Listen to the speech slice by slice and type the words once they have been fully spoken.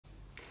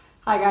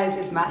Hi guys,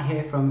 it's Matt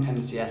here from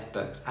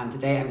MCS-books, and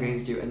today I'm going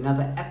to do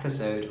another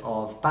episode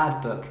of Bad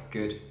Book,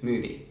 Good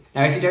Movie.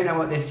 Now if you don't know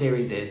what this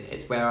series is,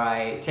 it's where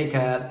I take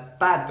a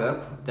bad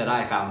book, that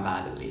I found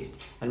bad at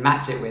least, and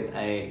match it with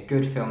a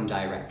good film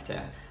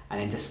director, and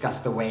then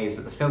discuss the ways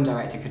that the film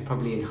director could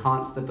probably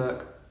enhance the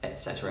book,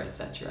 etc,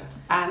 etc.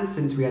 And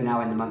since we are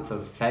now in the month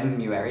of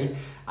Femmeuary,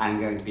 I'm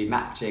going to be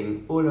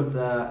matching all of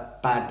the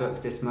bad books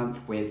this month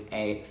with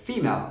a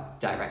female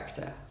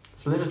director.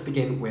 So let us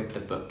begin with the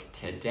book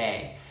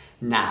today.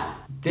 Now,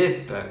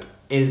 this book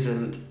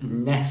isn't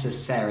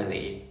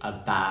necessarily a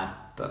bad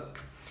book.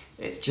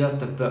 It's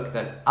just a book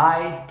that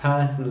I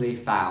personally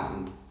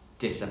found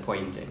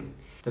disappointing.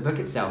 The book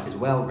itself is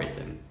well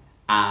written,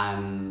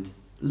 and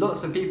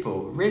lots of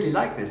people really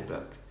like this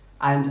book.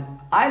 And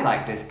I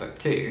like this book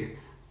too.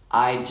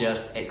 I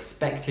just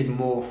expected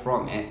more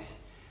from it,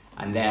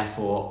 and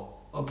therefore,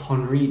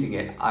 upon reading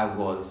it, I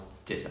was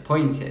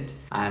disappointed.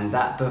 And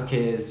that book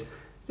is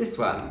this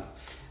one.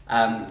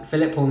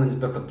 Philip Pullman's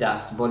Book of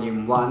Dust,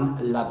 Volume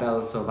 1, La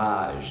Belle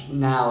Sauvage.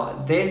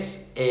 Now,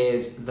 this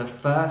is the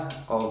first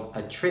of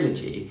a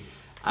trilogy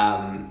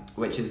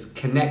which is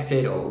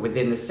connected or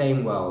within the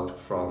same world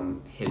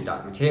from his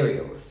Dark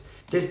Materials.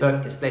 This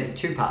book is split into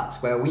two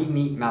parts, where we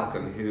meet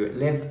Malcolm, who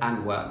lives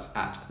and works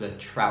at the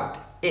Trout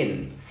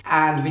Inn.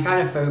 And we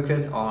kind of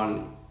focus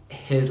on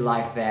his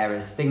life there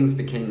as things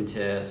begin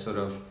to sort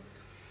of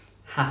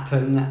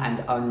happen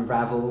and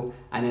unravel.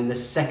 And then the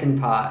second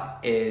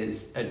part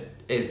is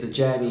the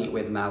journey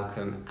with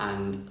Malcolm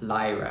and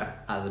Lyra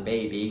as a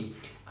baby,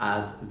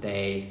 as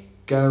they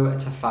go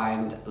to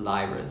find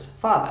Lyra's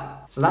father.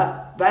 So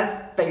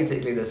that's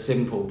basically the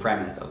simple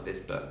premise of this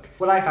book.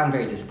 What I found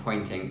very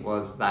disappointing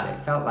was that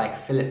it felt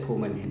like Philip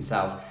Pullman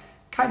himself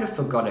kind of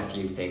forgot a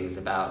few things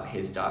about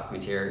his Dark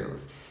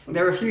Materials.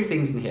 There are a few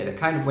things in here that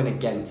kind of went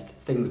against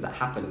things that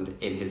happened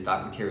in his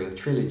Dark Materials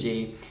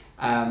trilogy.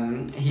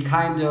 He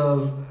kind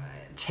of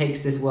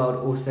takes this world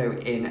also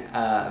in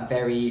a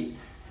very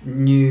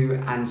new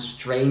and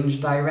strange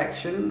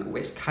direction,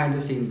 which kind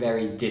of seemed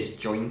very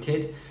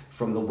disjointed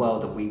from the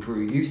world that we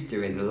grew used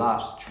to in the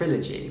last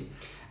trilogy.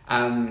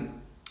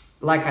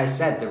 Like I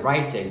said, the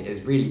writing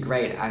is really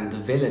great, and the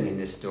villain in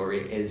this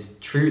story is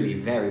truly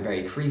very,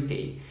 very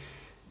creepy.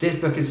 This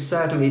book is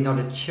certainly not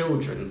a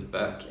children's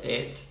book.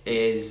 It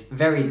is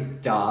very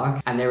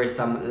dark, and there is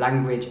some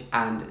language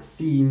and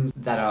themes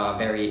that are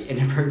very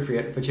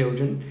inappropriate for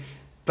children.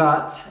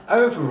 But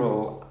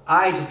overall,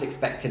 I just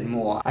expected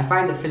more. I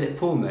find that Philip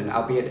Pullman,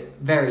 albeit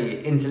a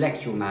very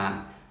intellectual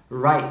man,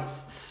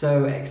 writes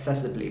so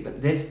accessibly,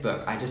 but this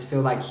book, I just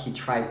feel like he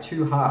tried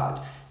too hard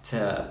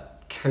to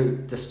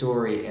coat the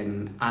story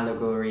in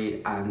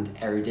allegory and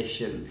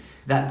erudition,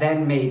 that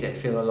then made it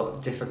feel a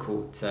lot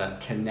difficult to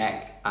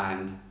connect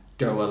and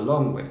go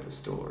along with the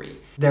story.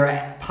 There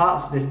are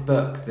parts of this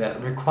book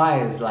that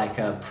requires like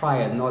a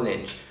prior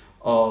knowledge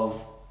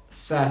of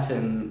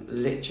certain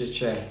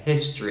literature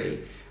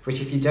history,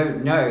 which if you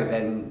don't know,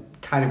 then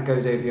kind of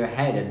goes over your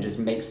head and just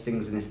makes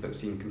things in this book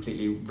seem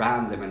completely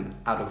random and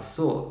out of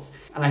sorts.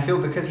 And I feel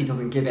because he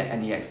doesn't give it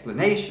any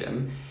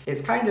explanation,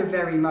 it's kind of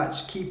very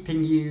much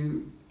keeping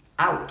you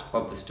out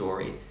of the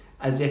story,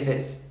 as if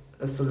it's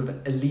a sort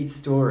of elite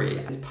story.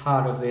 It's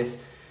part of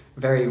this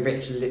very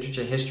rich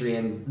literature history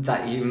and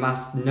that you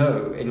must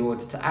know in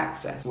order to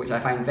access, which I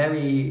find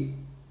very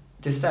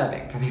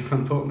disturbing coming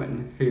from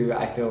Pullman, who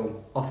I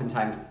feel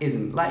oftentimes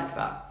isn't like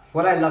that.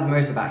 What I loved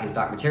most about his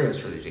Dark Materials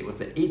trilogy was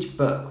that each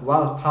book,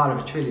 while part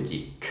of a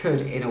trilogy,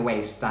 could in a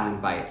way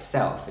stand by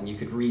itself, and you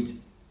could read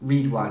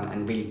one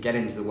and really get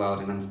into the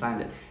world and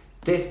understand it.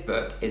 This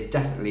book is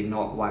definitely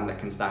not one that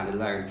can stand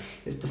alone.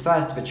 It's the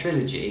first of a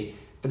trilogy,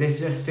 but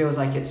this just feels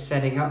like it's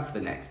setting up for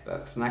the next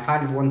books, and I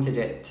kind of wanted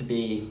it to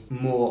be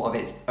more of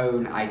its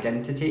own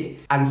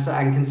identity. And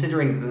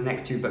considering that the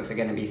next two books are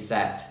going to be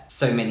set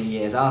so many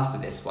years after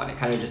this one, it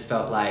kind of just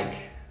felt like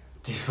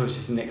this was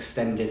just an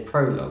extended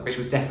prologue, which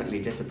was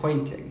definitely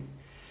disappointing.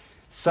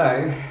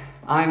 So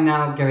I'm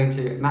now going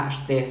to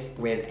match this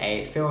with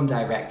a film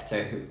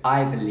director who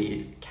I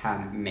believe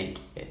can make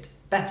it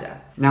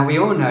better. Now, we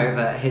all know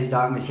that his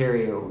Dark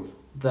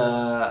Materials,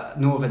 the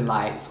Northern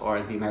Lights, or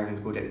as the Americans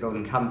called it,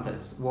 Golden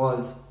Compass,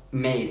 was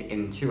made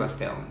into a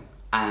film,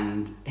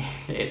 and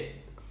it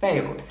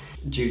failed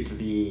due to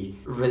the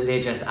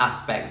religious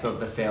aspects of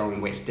the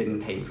film, which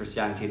didn't paint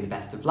Christianity in the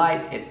best of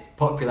lights. Its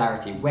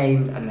popularity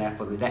waned, and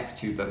therefore the next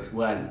two books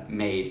weren't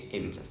made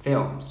into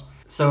films.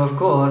 So of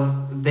course,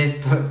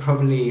 this book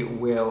probably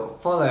will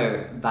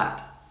follow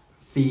that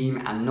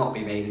theme and not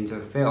be made into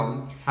a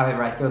film.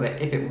 However, I feel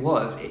that if it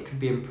was, it could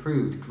be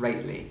improved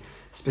greatly,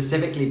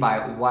 specifically by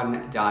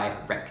one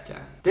director.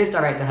 This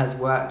director has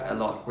worked a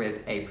lot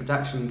with a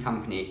production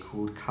company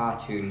called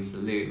Cartoon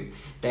Saloon.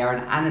 They are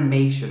an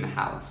animation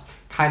house,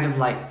 kind of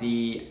like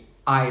the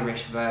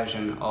Irish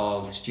version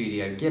of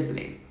Studio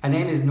Ghibli. Her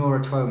name is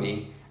Nora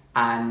Twomey,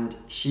 and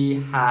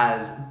she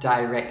has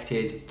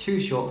directed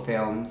 2 short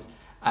films.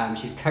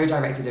 She's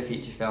co-directed a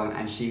feature film,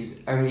 and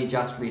she's only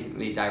just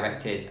recently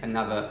directed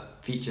another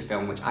feature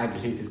film, which I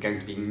believe is going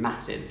to be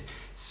massive.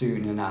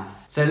 soon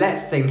enough. So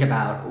let's think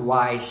about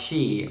why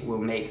she will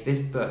make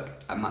this book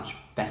a much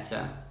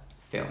better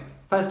film.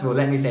 First of all,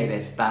 let me say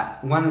this,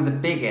 that one of the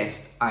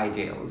biggest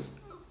ideals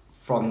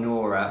from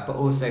Nora, but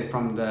also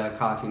from the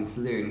Cartoon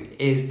Saloon,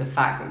 is the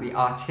fact that the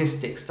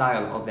artistic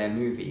style of their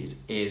movies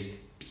is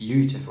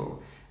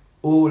beautiful.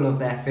 All of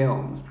their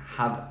films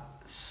have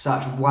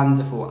such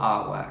wonderful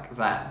artwork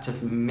that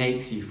just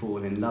makes you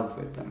fall in love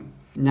with them.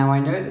 Now, I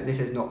know that this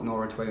is not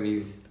Nora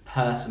Twomey's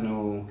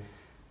personal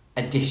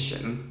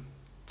addition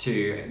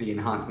to the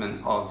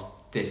enhancement of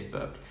this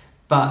book,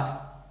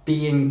 but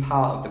being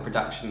part of the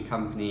production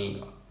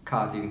company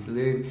Cartoon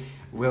Saloon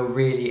will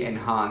really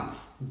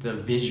enhance the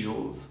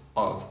visuals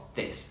of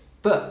this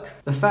book.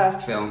 The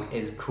first film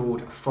is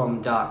called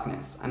From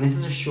Darkness, and this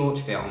is a short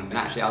film, and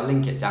actually I'll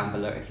link it down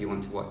below if you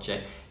want to watch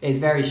it. It's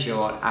very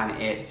short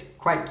and it's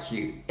quite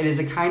cute. It is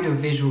a kind of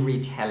visual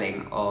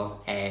retelling of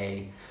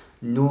a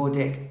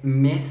Nordic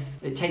myth.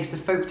 It takes the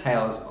folk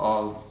tales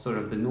of sort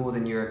of the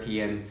Northern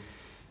European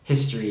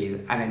histories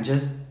and then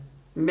just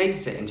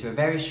makes it into a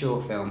very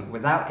short film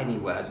without any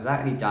words, without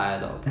any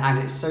dialogue, and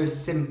it's so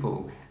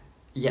simple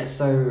yet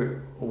so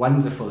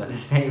wonderful at the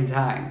same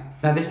time.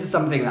 Now, this is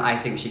something that I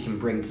think she can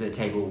bring to the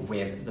table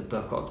with the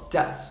Book of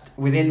Dust.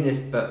 Within this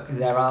book,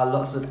 there are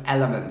lots of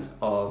elements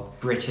of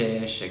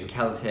British and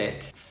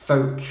Celtic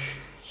folk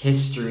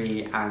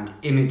history and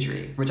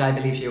imagery, which I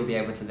believe she will be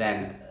able to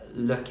then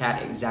look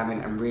at,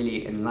 examine, and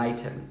really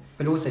enlighten.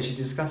 But also, she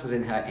discusses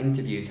in her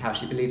interviews how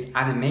she believes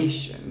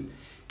animation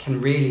can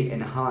really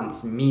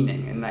enhance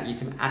meaning, and that you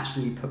can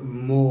actually put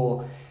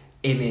more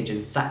image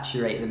and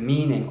saturate the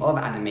meaning of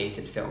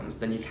animated films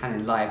than you can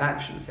in live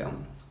action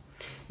films.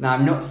 Now,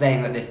 I'm not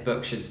saying that this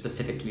book should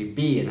specifically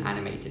be an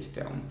animated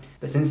film,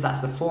 but since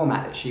that's the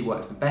format that she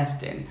works the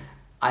best in,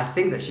 I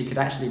think that she could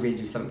actually really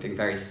do something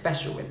very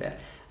special with it.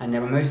 And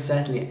there are most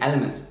certainly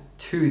elements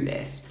to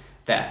this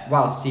that,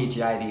 while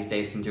CGI these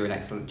days can do an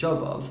excellent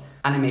job of,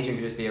 animation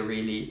could just be a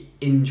really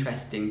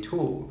interesting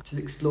tool to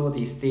explore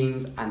these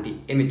themes and the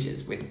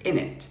images within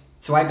it.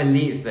 So I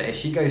believe that if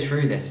she goes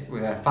through this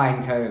with a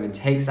fine comb and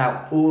takes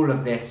out all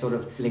of this sort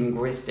of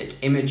linguistic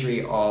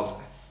imagery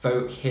of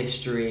folk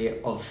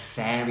history, of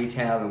fairy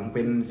tale and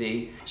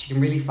whimsy, she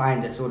can really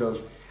find a sort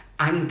of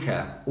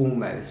anchor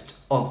almost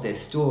of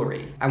this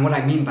story. And what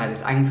I mean by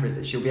this anchor is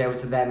that she'll be able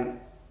to then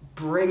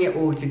bring it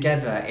all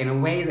together in a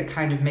way that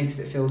kind of makes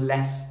it feel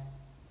less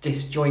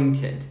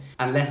disjointed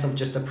and less of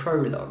just a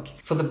prologue.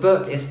 For the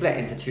book, it's split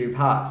into two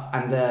parts,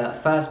 and the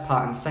first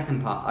part and the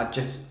second part are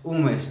just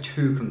almost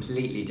two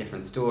completely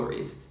different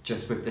stories,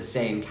 just with the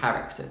same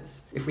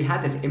characters. If we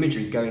had this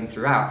imagery going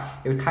throughout,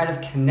 it would kind of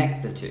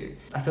connect the two.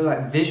 I feel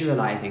like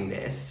visualizing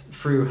this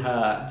through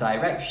her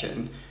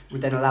direction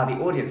would then allow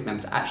the audience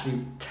member to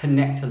actually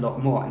connect a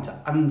lot more and to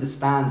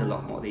understand a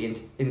lot more the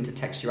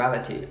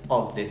intertextuality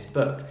of this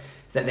book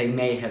that they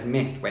may have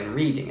missed when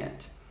reading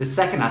it. The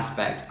second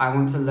aspect, I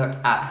want to look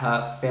at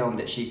her film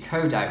that she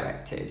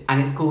co-directed, and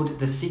it's called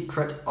The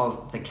Secret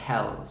of the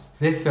Kells.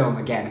 This film,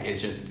 again,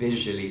 is just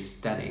visually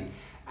stunning,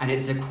 and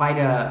it's quite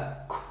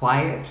a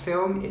quiet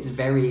film. It's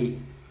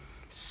very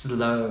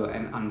slow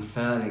and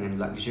unfurling and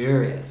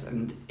luxurious,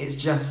 and it's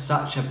just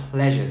such a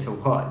pleasure to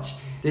watch.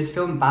 This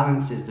film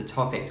balances the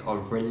topics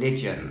of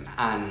religion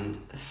and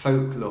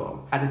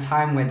folklore at a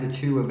time where the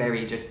two were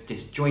very just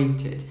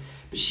disjointed.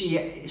 But she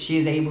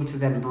is able to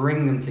then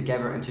bring them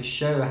together and to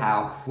show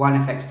how one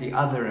affects the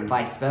other and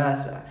vice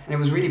versa. And it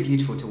was really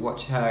beautiful to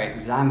watch her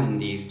examine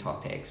these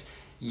topics,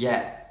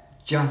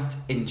 yet just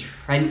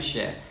entrench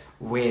it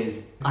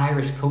with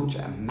Irish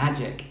culture and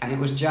magic, and it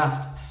was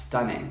just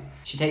stunning.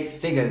 She takes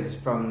figures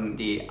from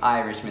the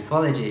Irish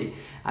mythology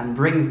and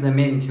brings them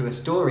into a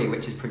story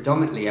which is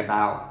predominantly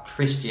about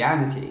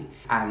Christianity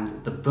and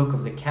the Book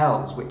of the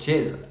Kells, which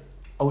is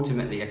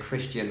ultimately a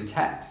Christian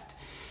text.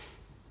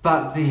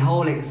 But the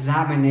whole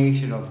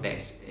examination of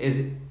this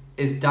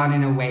is done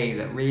in a way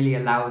that really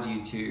allows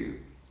you to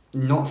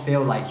not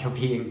feel like you're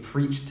being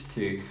preached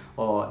to,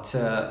 or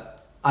to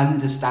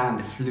understand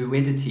the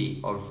fluidity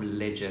of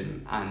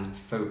religion and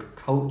folk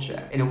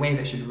culture in a way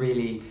that should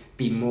really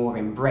be more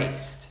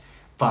embraced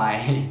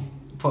by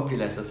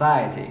popular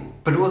society.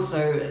 But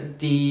also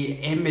the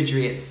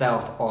imagery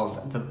itself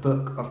of the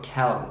Book of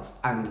Kells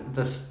and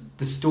the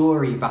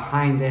story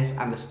behind this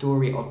and the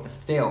story of the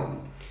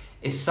film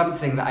is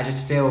something that I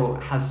just feel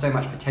has so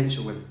much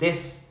potential with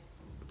this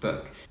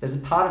book. There's a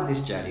part of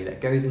this journey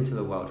that goes into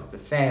the world of the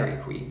Fairy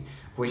Queen,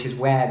 which is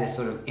where this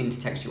sort of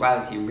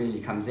intertextuality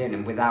really comes in,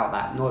 and without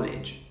that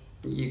knowledge,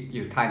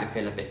 you kind of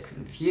feel a bit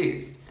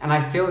confused. And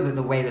I feel that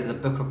the way that the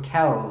Book of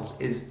Kells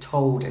is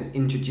told and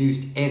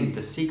introduced in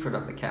The Secret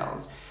of the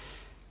Kells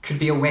could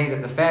be a way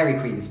that the Fairy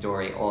Queen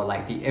story, or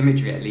like the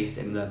imagery at least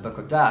in the Book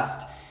of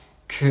Dust,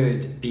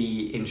 could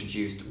be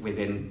introduced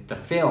within the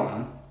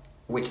film,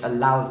 which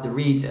allows the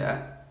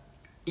reader,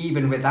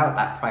 even without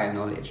that prior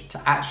knowledge,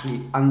 to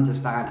actually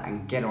understand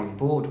and get on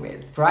board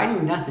with. For I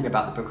knew nothing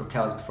about the Book of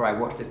Kells before I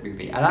watched this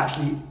movie, and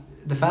actually,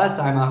 the first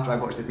time after I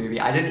watched this movie,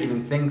 I didn't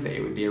even think that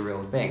it would be a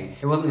real thing.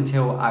 It wasn't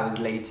until I was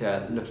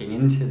later looking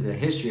into the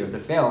history of the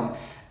film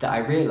that I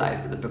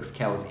realised that the Book of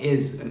Kells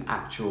is an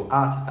actual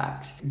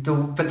artefact.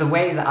 But the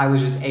way that I was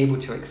just able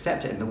to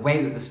accept it, and the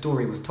way that the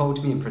story was told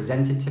to me and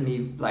presented to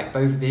me, like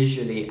both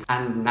visually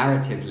and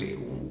narratively,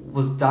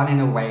 was done in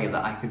a way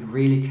that I could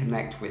really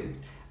connect with.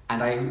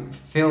 And I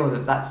feel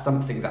that that's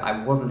something that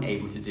I wasn't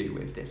able to do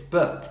with this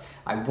book.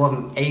 I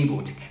wasn't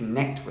able to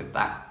connect with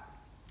that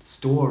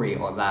story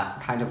or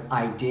that kind of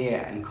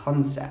idea and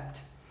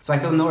concept. So I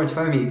feel Nora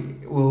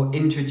Twomey will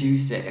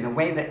introduce it in a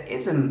way that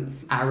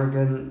isn't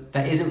arrogant,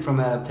 that isn't from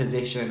a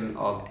position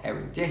of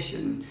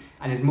erudition,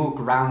 and is more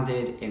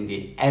grounded in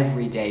the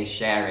everyday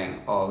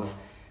sharing of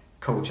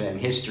culture and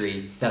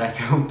history that I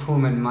feel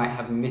Pullman might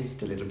have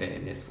missed a little bit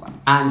in this one.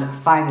 And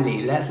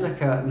finally, let's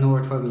look at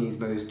Nora Twomey's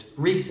most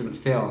recent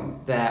film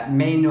that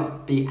may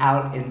not be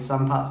out in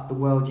some parts of the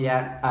world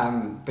yet,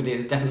 but it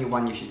is definitely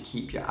one you should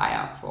keep your eye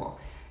out for.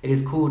 It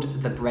is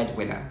called The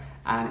Breadwinner,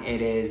 and it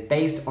is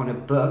based on a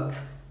book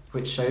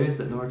which shows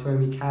that Nora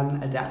Twomey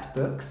can adapt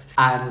books,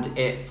 and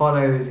it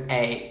follows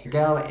a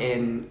girl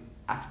in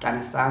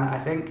Afghanistan, I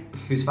think,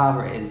 whose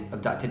father is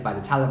abducted by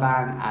the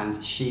Taliban,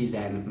 and she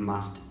then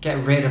must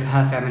get rid of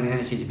her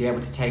femininity to be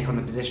able to take on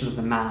the position of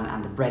the man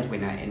and the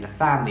breadwinner in the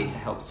family to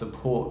help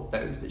support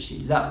those that she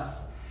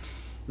loves.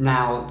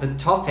 Now, the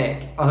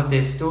topic of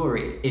this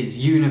story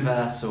is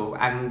universal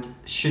and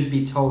should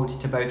be told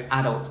to both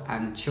adults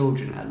and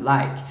children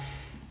alike.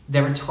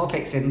 There are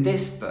topics in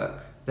this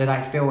book that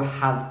I feel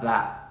have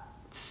that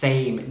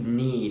same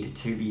need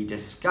to be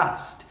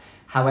discussed.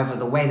 However,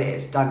 the way that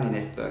it's done in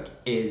this book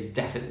is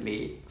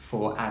definitely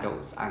for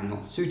adults and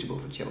not suitable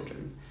for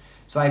children.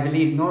 So I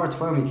believe Nora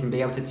Twomey can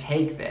be able to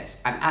take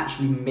this and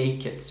actually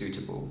make it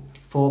suitable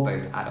for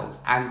both adults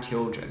and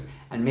children,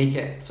 and make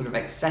it sort of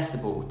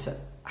accessible to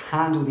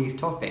handle these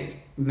topics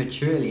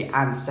maturely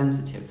and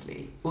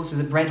sensitively. Also,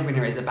 The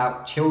Breadwinner is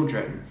about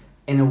children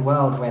in a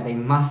world where they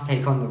must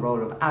take on the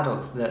role of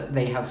adults, that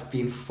they have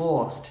been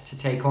forced to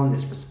take on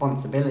this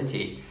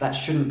responsibility that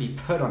shouldn't be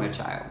put on a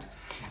child.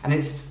 And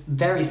it's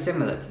very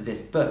similar to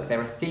this book. There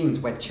are themes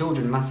where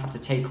children must have to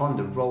take on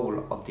the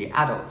role of the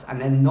adults,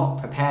 and they're not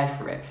prepared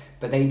for it,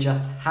 but they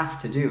just have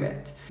to do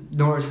it.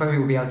 Nora Twomey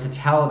will be able to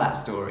tell that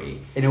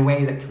story in a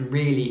way that can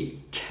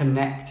really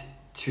connect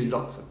to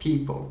lots of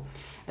people.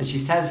 And she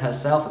says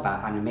herself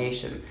about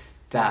animation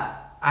that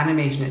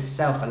animation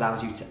itself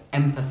allows you to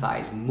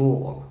empathize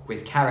more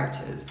with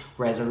characters,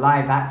 whereas a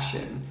live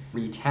action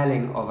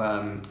retelling of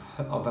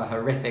a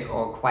horrific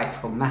or quite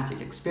traumatic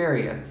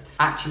experience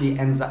actually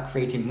ends up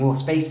creating more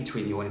space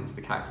between the audience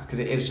and the characters, because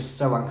it is just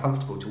so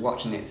uncomfortable to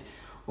watch, and it's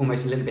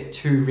almost a little bit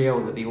too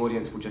real that the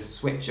audience will just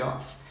switch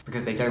off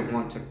because they don't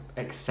want to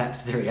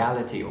accept the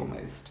reality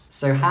almost.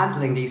 So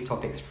handling these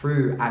topics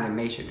through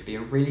animation could be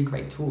a really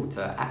great tool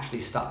to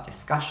actually start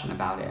discussion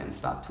about it and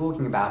start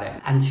talking about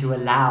it, and to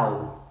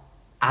allow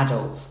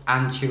adults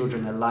and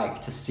children alike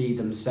to see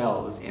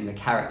themselves in the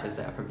characters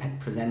that are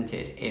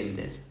presented in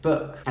this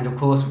book. And of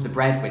course, with The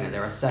Breadwinner,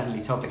 there are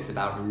certainly topics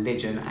about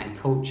religion and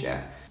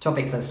culture,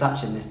 topics as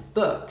such in this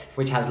book,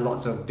 which has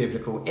lots of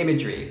biblical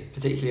imagery,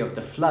 particularly of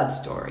the flood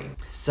story.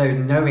 So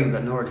knowing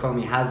that Nora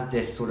Twomey has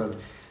this sort of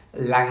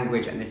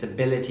language and this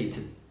ability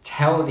to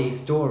tell these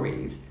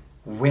stories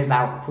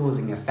without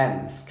causing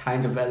offense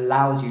kind of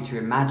allows you to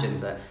imagine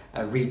that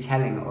a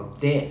retelling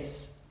of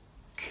this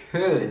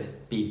could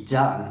be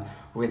done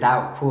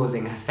without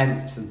causing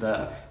offense to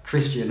the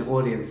Christian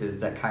audiences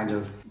that kind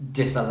of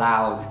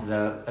disallowed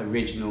the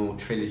original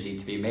trilogy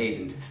to be made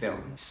into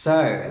film.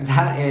 So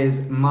that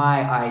is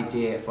my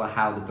idea for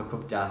how the Book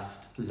of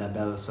Dust, La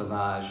Belle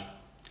Sauvage,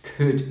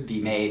 could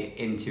be made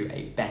into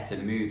a better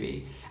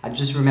movie. And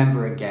just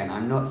remember again,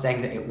 I'm not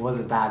saying that it was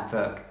a bad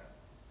book,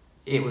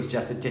 it was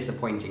just a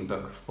disappointing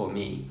book for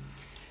me.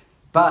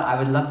 But I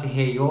would love to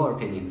hear your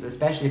opinions,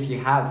 especially if you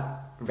have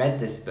read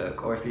this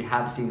book or if you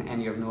have seen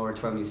any of Nora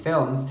Twomey's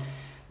films.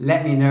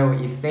 Let me know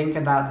what you think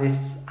about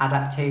this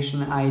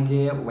adaptation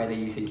idea, whether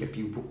you think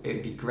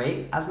it'd be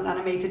great as an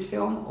animated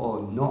film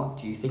or not.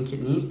 Do you think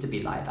it needs to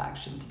be live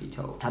action to be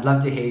told? I'd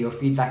love to hear your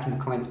feedback in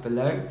the comments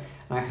below,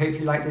 and I hope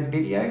you liked this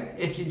video.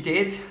 If you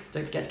did,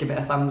 don't forget to give it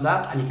a thumbs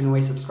up, and you can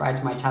always subscribe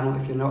to my channel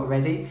if you're not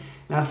already,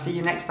 and I'll see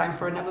you next time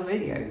for another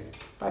video.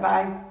 Bye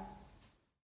bye!